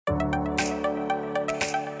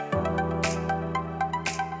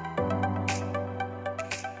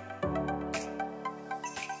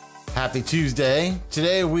Happy Tuesday.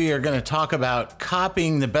 Today we are going to talk about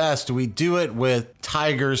copying the best. We do it with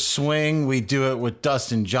Tiger's swing. We do it with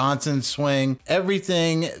Dustin Johnson's swing.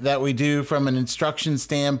 Everything that we do from an instruction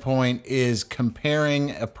standpoint is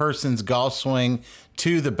comparing a person's golf swing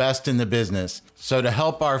to the best in the business. So to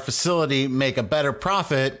help our facility make a better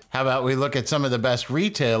profit, how about we look at some of the best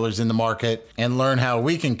retailers in the market and learn how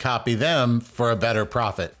we can copy them for a better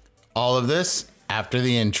profit. All of this after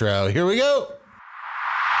the intro. Here we go.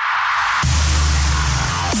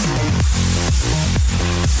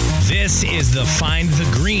 This is the Find the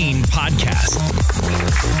Green podcast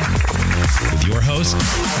with your host,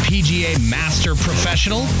 PGA Master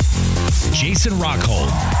Professional, Jason Rockhold.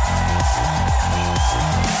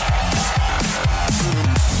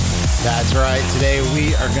 That's right. Today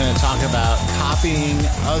we are going to talk about copying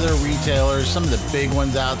other retailers, some of the big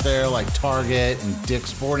ones out there like Target and Dick's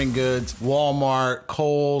Sporting Goods, Walmart,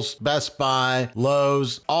 Kohl's, Best Buy,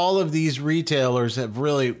 Lowe's. All of these retailers have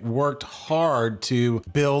really worked hard to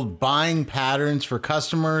build buying patterns for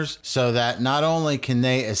customers so that not only can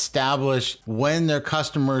they establish when their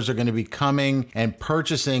customers are going to be coming and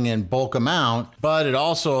purchasing in bulk amount, but it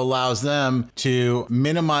also allows them to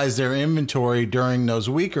minimize their inventory during those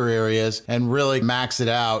weaker areas and really max it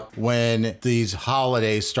out when these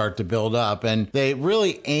holidays start to build up. And they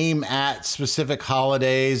really aim at specific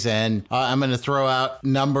holidays. And I'm going to throw out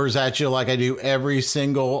numbers at you like I do every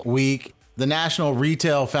single week. The National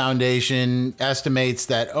Retail Foundation estimates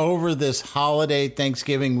that over this holiday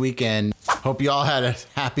Thanksgiving weekend, hope you all had a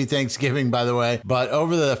happy Thanksgiving, by the way, but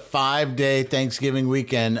over the 5-day Thanksgiving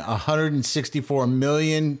weekend, 164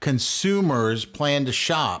 million consumers plan to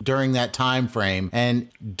shop during that time frame. And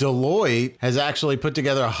Deloitte has actually put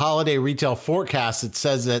together a holiday retail forecast that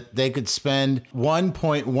says that they could spend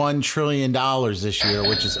 $1.1 trillion this year,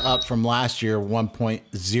 which is up from last year,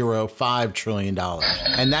 $1.05 trillion.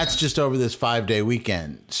 And that's just over this 5-day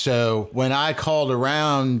weekend. So when I called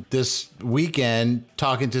around this weekend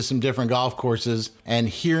talking to some different golf courses and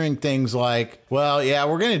hearing things like, well, yeah,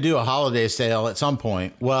 we're going to do a holiday sale at some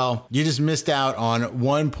point. Well, you just missed out on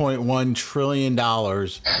 $1.1 trillion.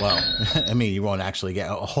 Well, I mean, you won't actually get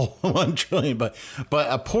a whole 1 trillion, but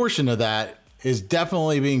a portion of that is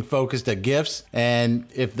definitely being focused at gifts. And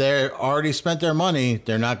if they're already spent their money,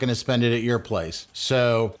 they're not going to spend it at your place.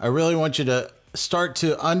 So I really want you to start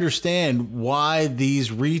to understand why these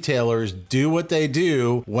retailers do what they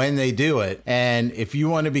do when they do it. And if you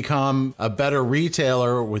want to become a better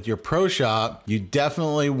retailer with your pro shop, you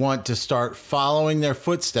definitely want to start following their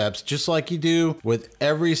footsteps, just like you do with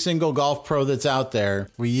every single golf pro that's out there.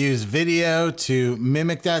 We use video to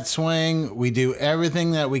mimic that swing. We do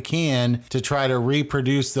everything that we can to try to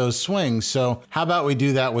reproduce those swings. So how about we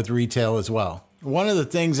do that with retail as well? One of the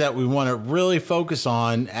things that we want to really focus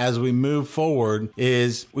on as we move forward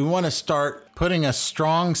is we want to start putting a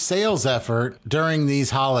strong sales effort during these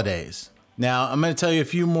holidays. Now, I'm going to tell you a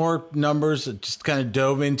few more numbers, just kind of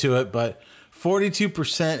dove into it, but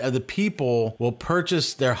 42% of the people will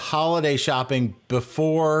purchase their holiday shopping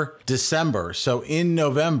before December, so in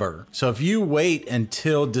November. So if you wait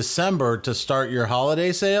until December to start your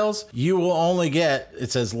holiday sales, you will only get,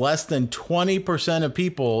 it says less than 20% of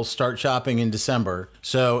people start shopping in December.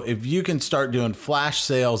 So if you can start doing flash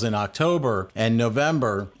sales in October and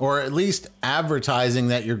November, or at least advertising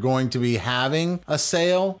that you're going to be having a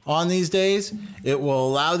sale on these days, it will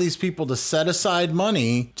allow these people to set aside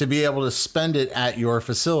money to be able to spend it at your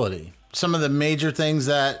facility. Some of the major things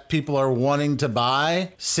that people are wanting to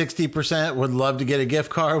buy, 60% would love to get a gift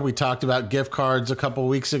card. We talked about gift cards a couple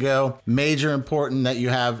weeks ago. Major important that you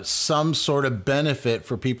have some sort of benefit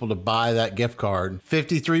for people to buy that gift card.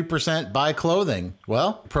 53% buy clothing.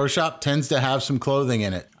 Well, Pro Shop tends to have some clothing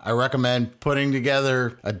in it. I recommend putting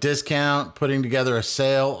together a discount, putting together a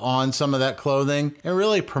sale on some of that clothing, and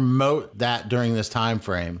really promote that during this time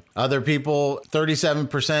frame. Other people,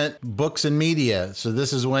 37% books and media. So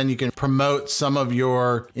this is when you can promote some of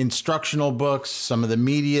your instructional books, some of the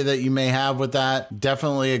media that you may have with that.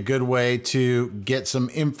 Definitely a good way to get some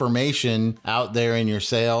information out there in your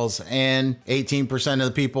sales. And 18% of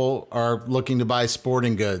the people are looking to buy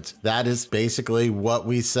sporting goods. That is basically what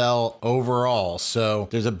we sell overall. So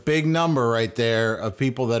there's a big number right there of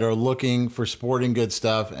people that are looking for sporting good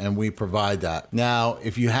stuff, and we provide that. Now,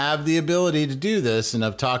 if you have the ability to do this, and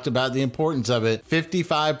I've talked about the importance of it,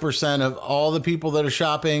 55% of all the people that are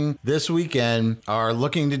shopping this weekend are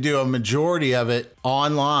looking to do a majority of it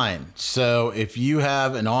online. So if you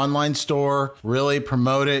have an online store, really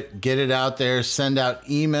promote it, get it out there, send out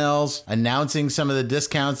emails announcing some of the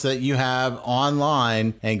discounts that you have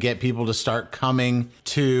online, and get people to start coming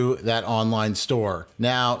to that online store.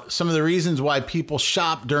 Now, Now, some of the reasons why people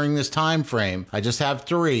shop during this time frame, I just have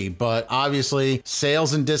 3, but obviously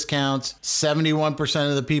sales and discounts, 71%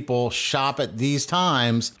 of the people shop at these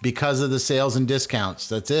times because of the sales and discounts.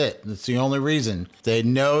 That's it. That's the only reason. They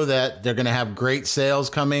know that they're going to have great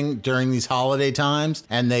sales coming during these holiday times,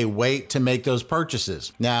 and they wait to make those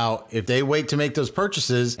purchases. Now, if they wait to make those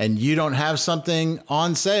purchases and you don't have something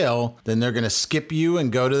on sale, then they're going to skip you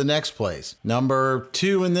and go to the next place. Number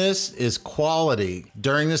 2 in this is quality.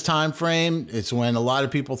 During this time frame, it's when a lot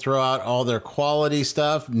of people throw out all their quality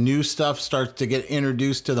stuff. New stuff starts to get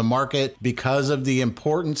introduced to the market because of the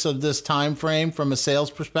importance of this time frame from a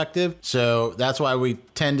sales perspective. So that's why we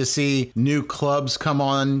tend to see new clubs come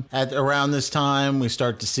on at around this time. We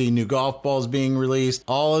start to see new golf balls being released.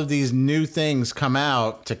 All of these new things come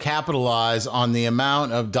out to capitalize on the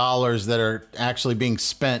amount of dollars that are actually being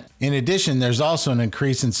spent. In addition, there's also an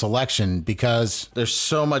increase in selection because there's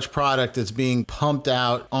so much product that's being pumped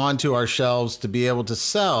out onto our shelves to be able to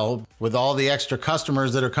sell. With all the extra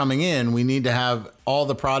customers that are coming in, we need to have all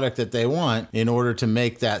the product that they want in order to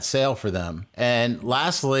make that sale for them. And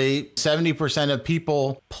lastly, 70% of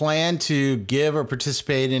people plan to give or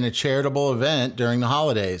participate in a charitable event during the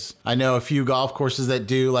holidays. I know a few golf courses that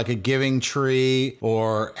do like a giving tree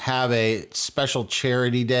or have a special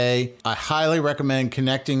charity day. I highly recommend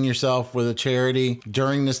connecting yourself with a charity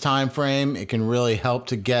during this time frame. It can really help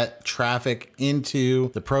to get traffic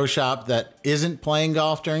into the pro shop that isn't playing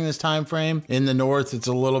golf during this time frame. In the north, it's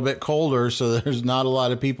a little bit colder, so there's not a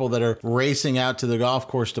lot of people that are racing out to the golf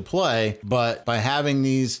course to play. But by having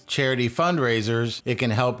these charity fundraisers, it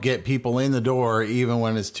can help get people in the door even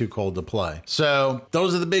when it's too cold to play. So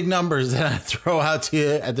those are the big numbers that I throw out to you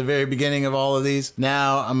at the very beginning of all of these.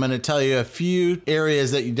 Now I'm going to tell you a few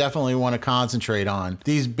areas that you definitely want to concentrate on.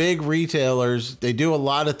 These big retailers, they do a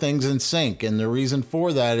lot of things in sync, and the reason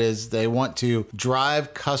for that is they want to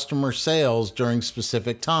drive customer sales during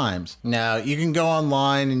specific times. Now you can go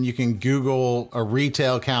online and you can Google a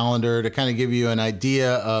retail calendar to kind of give you an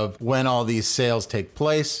idea of when all these sales take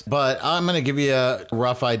place, but I'm going to give you a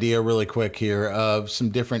rough idea really quick here of some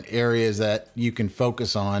different areas that you can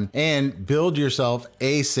focus on and build yourself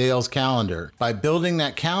a sales calendar. By building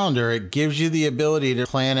that calendar, it gives you the ability to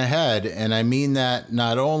plan ahead, and I mean that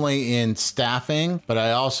not only in staffing, but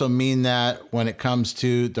I also mean that when it comes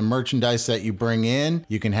to the merchandise that you bring in.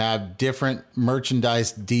 You can have different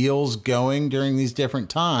merchandise deals going during these different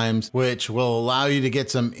times, which will allow you to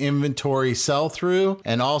get some inventory sell through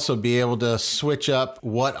and also be able to switch up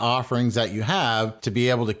what offerings that you have to be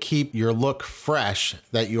able to keep your look fresh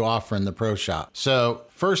that you offer in the pro shop. So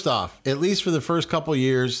first off, at least for the first couple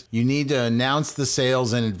years, you need to announce the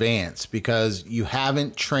sales in advance because you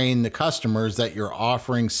haven't trained the customers that you're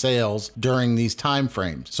offering sales during these time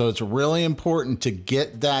frames. So it's really important to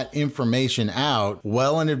get that information out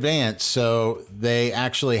well in advance so they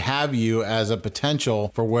actually have you as a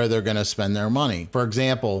potential for where they're going to spend their money. For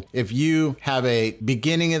example, if you have a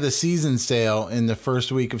beginning of the season sale in the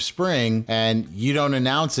first week of spring and you don't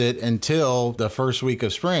announce it until the first week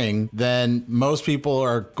of spring, then most people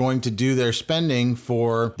are going to do their spending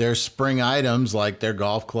for their spring items like their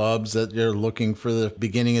golf clubs that they're looking for the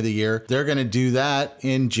beginning of the year. They're going to do that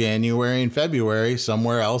in January and February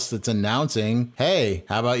somewhere else that's announcing, hey,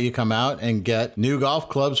 how about you come out and get new golf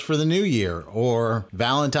clubs for the new year? Or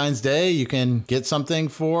Valentine's Day, you can get something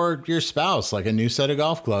for your spouse, like a new set of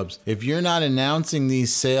golf clubs. If you're not announcing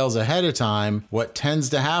these sales ahead of time, what tends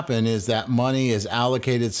to happen is that money is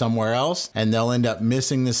allocated somewhere else and they'll end up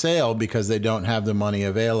missing the sale because they don't have the money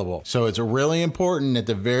available. So it's really important at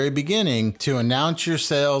the very beginning to announce your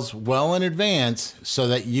sales well in advance so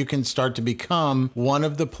that you can start to become one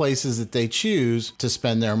of the places that they choose to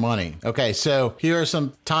spend their money. Okay, so here are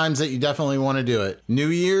some times that you definitely want to do it. New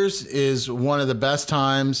Year's is one of the best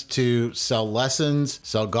times to sell lessons,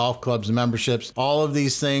 sell golf clubs memberships. All of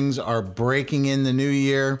these things are breaking in the new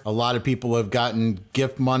year. A lot of people have gotten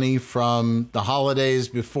gift money from the holidays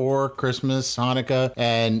before Christmas, Hanukkah,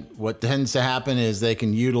 and what tends to happen is they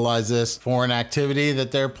can utilize this for an activity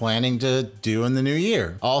that they're planning to do in the new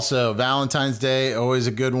year. Also, Valentine's Day, always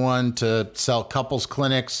a good one to sell couples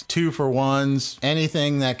clinics, 2-for-1s,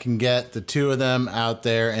 anything that can get the two of them out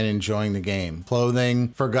there and enjoying the game. Clothing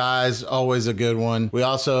for guys, always a good one. We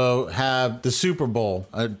also have the Super Bowl,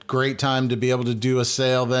 a great time to be able to do a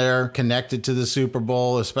sale there connected to the Super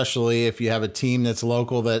Bowl, especially if you have a team that's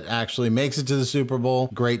local that actually makes it to the Super Bowl.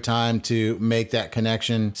 Great time to make that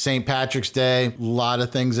connection. St. Patrick's Day, lot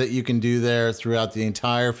of things that you can do there throughout the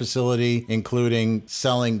entire facility, including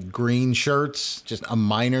selling green shirts, just a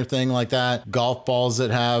minor thing like that. Golf balls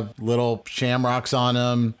that have little shamrocks on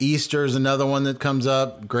them. Easter is another one that comes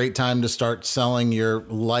up. Great time to start selling your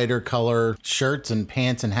lighter color shirts and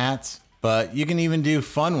pants and hats. But you can even do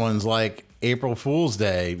fun ones like April Fool's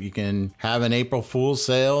Day. You can have an April Fool's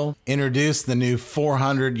sale, introduce the new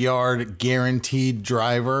 400-yard guaranteed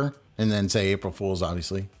driver, and then say April Fool's,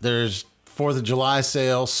 obviously. There's 4th of July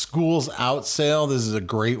sale, schools out sale. This is a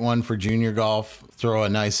great one for junior golf. Throw a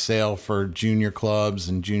nice sale for junior clubs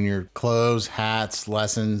and junior clothes, hats,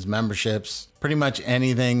 lessons, memberships. Pretty much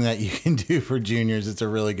anything that you can do for juniors. It's a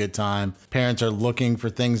really good time. Parents are looking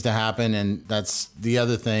for things to happen, and that's the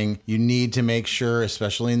other thing. You need to make sure,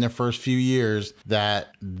 especially in the first few years,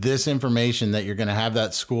 that this information that you're going to have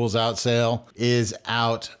that schools out sale is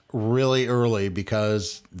out really early,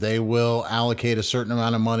 because they will allocate a certain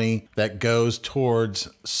amount of money that goes towards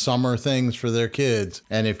summer things for their kids.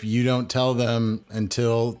 And if you don't tell them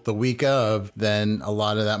until the week of, then a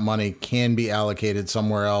lot of that money can be allocated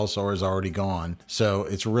somewhere else or is already gone. So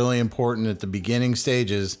it's really important at the beginning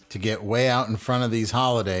stages to get way out in front of these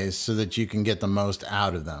holidays so that you can get the most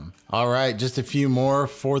out of them. All right, just a few more.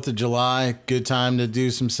 4th of July, good time to do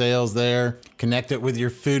some sales there. Connect it with your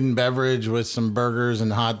food and beverage with some burgers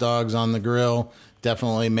and hot dogs on the grill.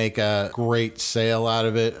 Definitely make a great sale out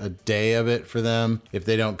of it, a day of it for them. If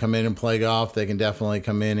they don't come in and play golf, they can definitely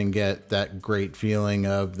come in and get that great feeling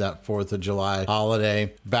of that 4th of July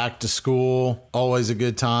holiday. Back to school, always a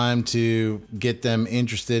good time to get them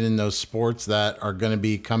interested in those sports that are going to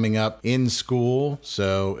be coming up in school.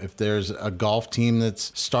 So if there's a golf team that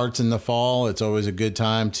starts in the fall, it's always a good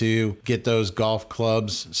time to get those golf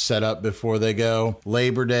clubs set up before they go.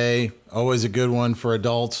 Labor Day, always a good one for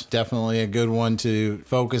adults. Definitely a good one to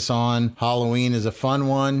focus on. Halloween is a fun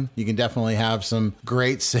one. You can definitely have some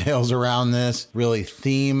great sales around this. Really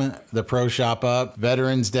theme the pro shop up.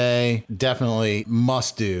 Veterans Day, definitely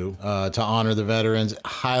must do to honor the veterans.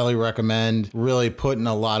 Highly recommend. Really putting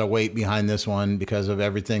a lot of weight behind this one because of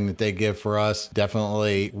everything that they give for us.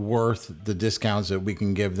 Definitely worth the discounts that we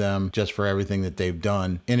can give them just for everything that they've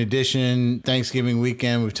done. In addition, Thanksgiving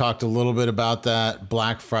weekend, we've talked a little bit about that.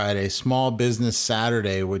 Black Friday, Small Business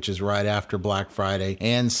Saturday, which is right after Black Friday,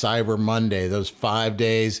 and Cyber Monday. Those 5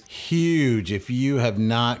 days, huge. If you have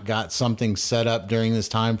not got something set up during this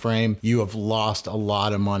time frame, you have lost a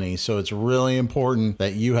lot of money. So it's really important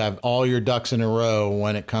that you have all your ducks in a row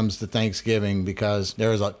when it comes to Thanksgiving, because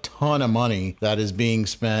there is a ton of money that is being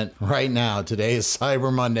spent right now. Today is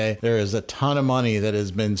Cyber Monday. There is a ton of money that has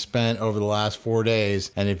been spent over the last 4 days.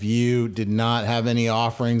 And if you did not have any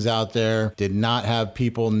offerings out there, did not have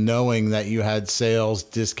people knowing that you had sales,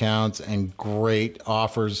 discounts, and great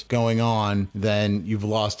offers going on, then you've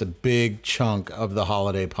lost a big chunk of the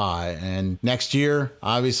holiday pie. And next year,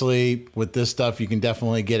 obviously, with this stuff, you can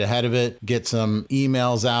definitely get ahead of it, get some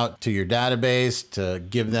emails out to your database to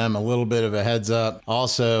give them a little bit of a heads up.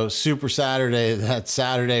 Also, Super Saturday, that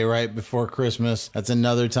Saturday right before Christmas, that's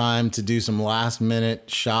another time to do some last minute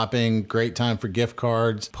shopping. Great time for gift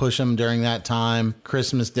cards. Push them during that time.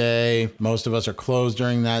 Christmas Day, most of us are closed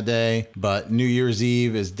during that day. But New Year's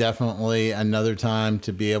Eve is definitely another time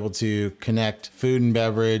to be able to connect food and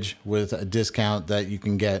beverage with a discount that you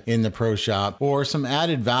can get in the pro shop or some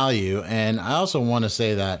added value. And I also want to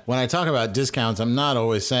say that when I talk about discounts, I'm not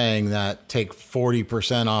always saying that take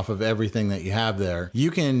 40% off of everything that you have there.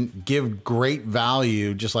 You can give great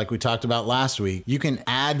value, just like we talked about last week. You can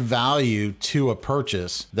add value to a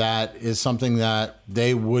purchase that is something that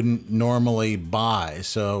they wouldn't normally buy.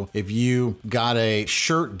 So if you got a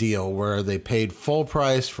shirt deal where they paid full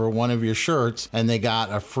price for one of your shirts and they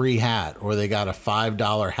got a free hat, or they got a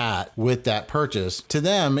 $5 hat with that purchase, to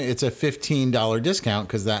them it's a $15 discount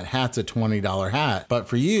because that hat's a $20 hat. But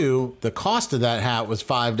for you, the cost of that hat was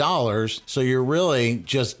 $5, so you're really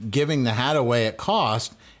just giving the hat away at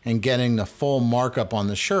cost and getting the full markup on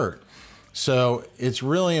the shirt. So it's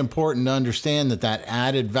really important to understand that that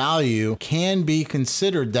added value can be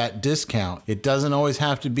considered that discount. It doesn't always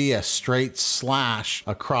have to be a straight slash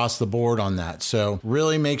across the board on that. So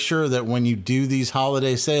really make sure that when you do these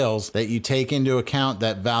holiday sales, that you take into account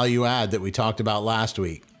that value add that we talked about last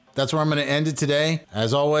week. That's where I'm going to end it today.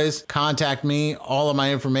 As always, contact me. All of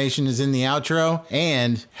my information is in the outro,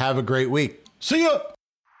 and have a great week. See ya!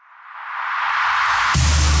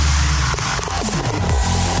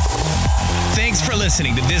 Thanks for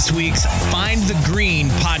listening to this week's Find the Green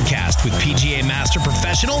podcast with PGA Master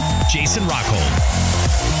Professional Jason Rockhold.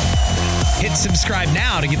 Hit subscribe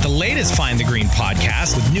now to get the latest Find the Green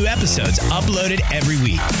podcast with new episodes uploaded every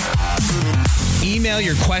week. Email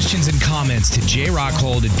your questions and comments to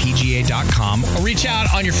jrockhold@pga.com or reach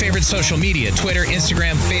out on your favorite social media, Twitter,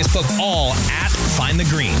 Instagram, Facebook, all at Find the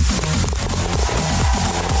Green.